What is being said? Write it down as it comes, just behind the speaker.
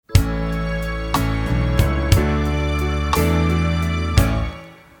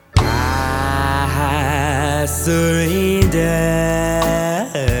surrender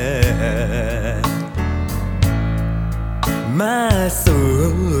my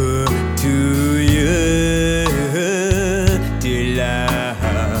soul to you, dear love,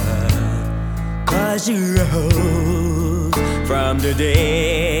 'cause you rose from the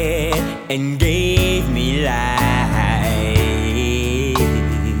dead and gave me life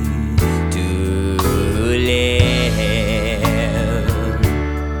to live.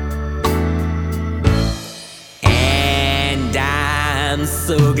 And I'm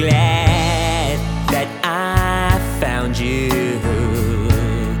so glad that I found you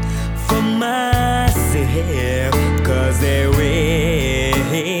for myself, 'cause there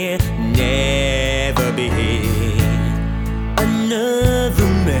will never be another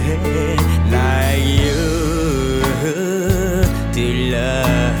man like you, dear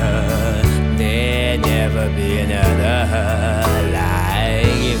love. There'll never be another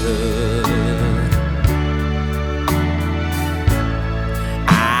like you.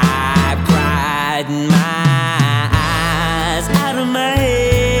 I've cried my eyes out of my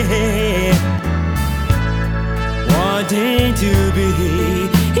head, wanting to be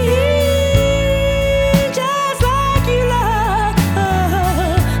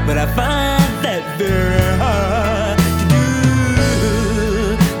but I find that very hard to do,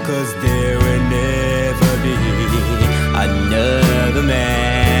 'cause there will never be another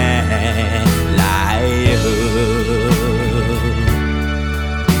man like you.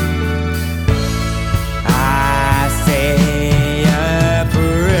 I say a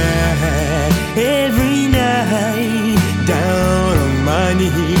prayer every night, down on my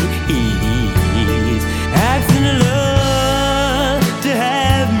knees, asking the Lord to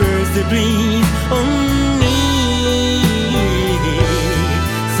have mercy, please, on me,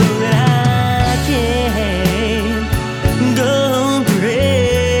 so that I can go to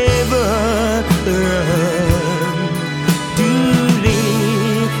heaven to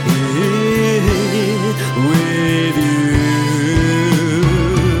live with you.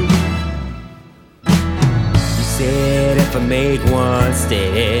 You said if I make one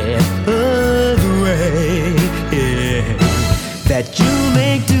step of the way, that you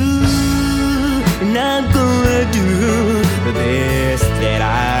make do, and I'm gonna do the best that I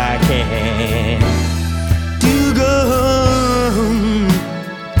can to go home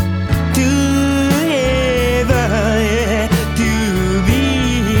to heaven, yeah, to be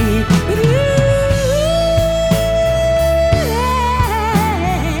with you.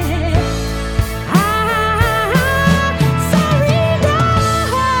 I surrender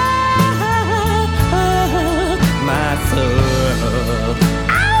my soul,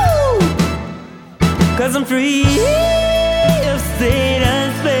 'cause I'm free of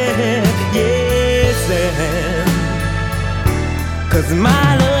Satan's spell, yes, and 'cause my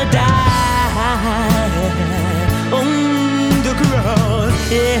Lord died on the cross,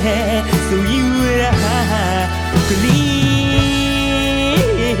 yeah, so you and I could live,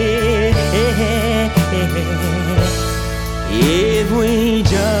 if we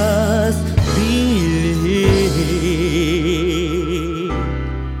just believe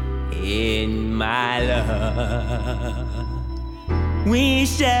in my love. We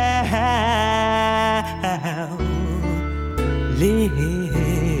shall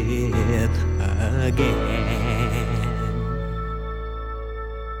live again.